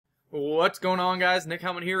What's going on, guys? Nick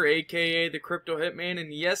Hellman here, aka the Crypto Hitman,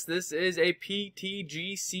 and yes, this is a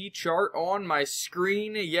PTGC chart on my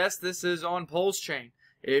screen. Yes, this is on Pulse Chain.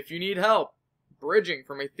 If you need help bridging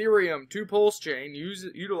from Ethereum to Pulse Chain,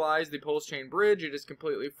 utilize the Pulse Chain bridge. It is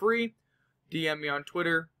completely free. DM me on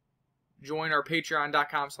Twitter. Join our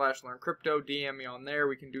patreon.com/learncrypto. DM me on there.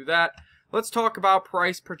 We can do that. Let's talk about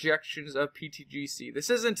price projections of PTGC. This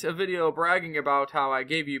isn't a video bragging about how I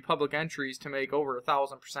gave you public entries to make over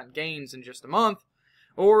 1,000% gains in just a month,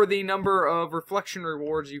 or the number of reflection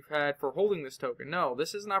rewards you've had for holding this token. No,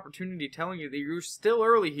 this is an opportunity telling you that you're still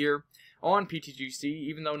early here on PTGC,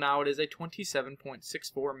 even though now it is a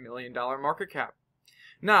 $27.64 million market cap.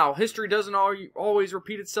 Now, history doesn't always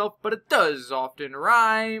repeat itself, but it does often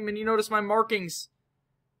rhyme, and you notice my markings.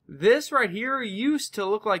 This right here used to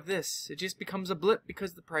look like this. It just becomes a blip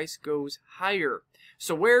because the price goes higher.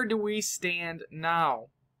 So where do we stand now?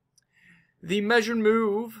 The measured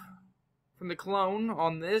move from the clone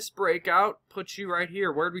on this breakout puts you right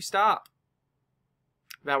here. Where'd we stop?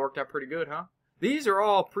 That worked out pretty good, huh? These are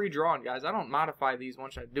all pre-drawn, guys. I don't modify these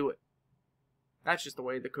once I do it. That's just the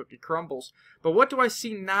way the cookie crumbles. But what do I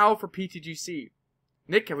see now for PTGC?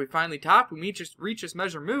 Nick, have we finally topped? We reach this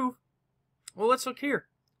measured move? Well, let's look here.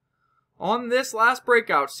 On this last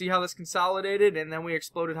breakout, see how this consolidated and then we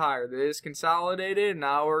exploded higher. This consolidated,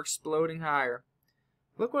 now we're exploding higher.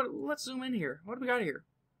 Let's zoom in here. What do we got here?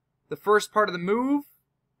 The first part of the move,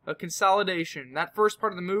 a consolidation. That first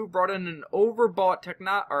part of the move brought in an overbought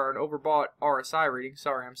RSI reading.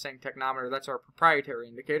 Sorry, I'm saying technometer. That's our proprietary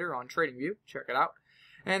indicator on TradingView. Check it out.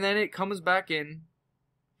 And then it comes back in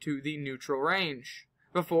to the neutral range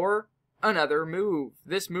before another move.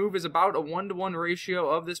 This move is about a 1-to-1 ratio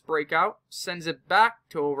of this breakout, sends it back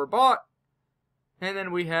to overbought, and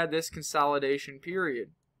then we had this consolidation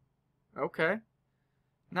period. Okay.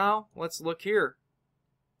 Now, let's look here.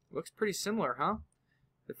 Looks pretty similar, huh?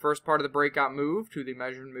 The first part of the breakout move to the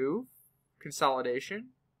measured move, consolidation,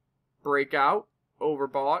 breakout,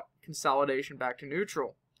 overbought, consolidation back to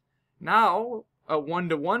neutral. Now, a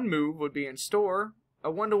 1-to-1 move would be in store. A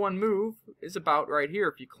 1-to-1 move is about right here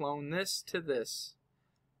if you clone this to this.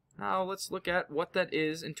 Now let's look at what that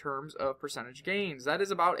is in terms of percentage gains. That is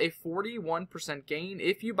about a 41% gain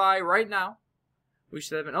if you buy right now. We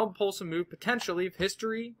should have an impulsive move potentially if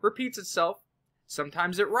history repeats itself.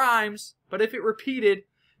 Sometimes it rhymes, but if it repeated,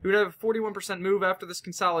 you would have a 41% move after this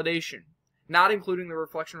consolidation, not including the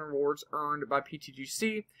reflection rewards earned by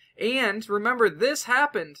PTGC. And remember, this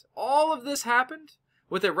happened, all of this happened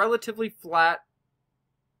with a relatively flat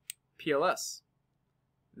PLS.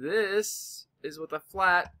 This is with a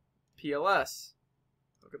flat PLS.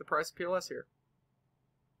 Look at the price of PLS here.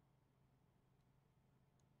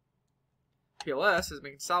 PLS has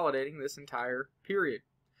been consolidating this entire period.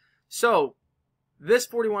 So, this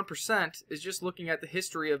 41% is just looking at the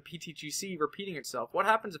history of PTGC repeating itself. What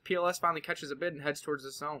happens if PLS finally catches a bid and heads towards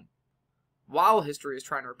this zone while history is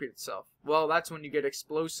trying to repeat itself? Well, that's when you get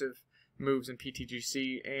explosive moves in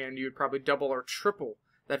PTGC, and you would probably double or triple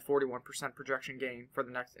that 41% projection gain for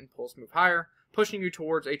the next impulse move higher, pushing you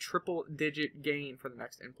towards a triple-digit gain for the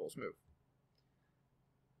next impulse move.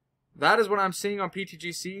 That is what I'm seeing on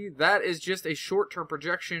PTGC. That is just a short-term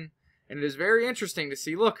projection, and it is very interesting to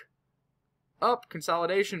see. Look, up,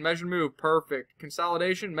 consolidation, measured move, perfect.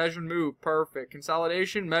 Consolidation, measured move, perfect.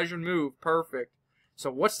 Consolidation, measured move, perfect. So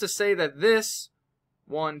what's to say that this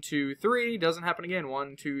 1, 2, 3 doesn't happen again?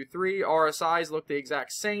 1, 2, 3. RSIs look the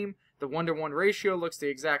exact same. The 1-to-1 ratio looks the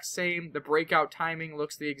exact same. The breakout timing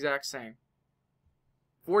looks the exact same.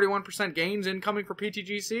 41% gains incoming for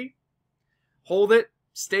PTGC. Hold it,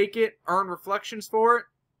 stake it, earn reflections for it.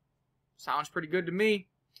 Sounds pretty good to me.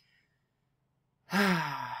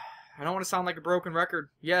 I don't want to sound like a broken record.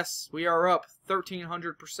 Yes, we are up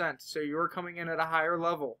 1,300%, so you're coming in at a higher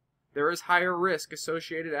level. There is higher risk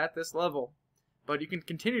associated at this level. But you can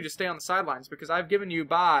continue to stay on the sidelines because I've given you a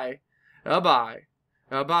buy, a buy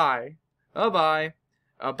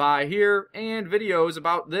here, and videos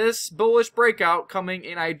about this bullish breakout coming,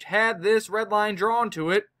 and I had this red line drawn to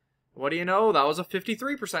it. What do you know? That was a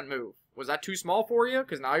 53% move. Was that too small for you?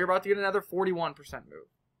 Because now you're about to get another 41% move.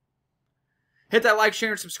 Hit that like,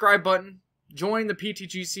 share, and subscribe button. Join the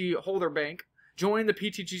PTGC holder bank. Join the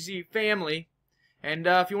PTGC family. And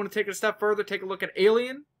if you want to take it a step further, take a look at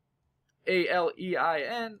Alien.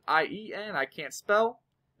 A-L-E-I-N-I-E-N. I can't spell.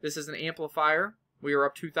 This is an amplifier. We are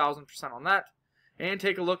up 2,000% on that. And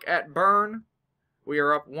take a look at Burn. We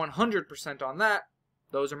are up 100% on that.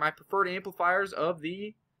 Those are my preferred amplifiers of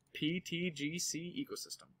the PTGC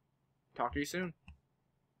ecosystem. Talk to you soon.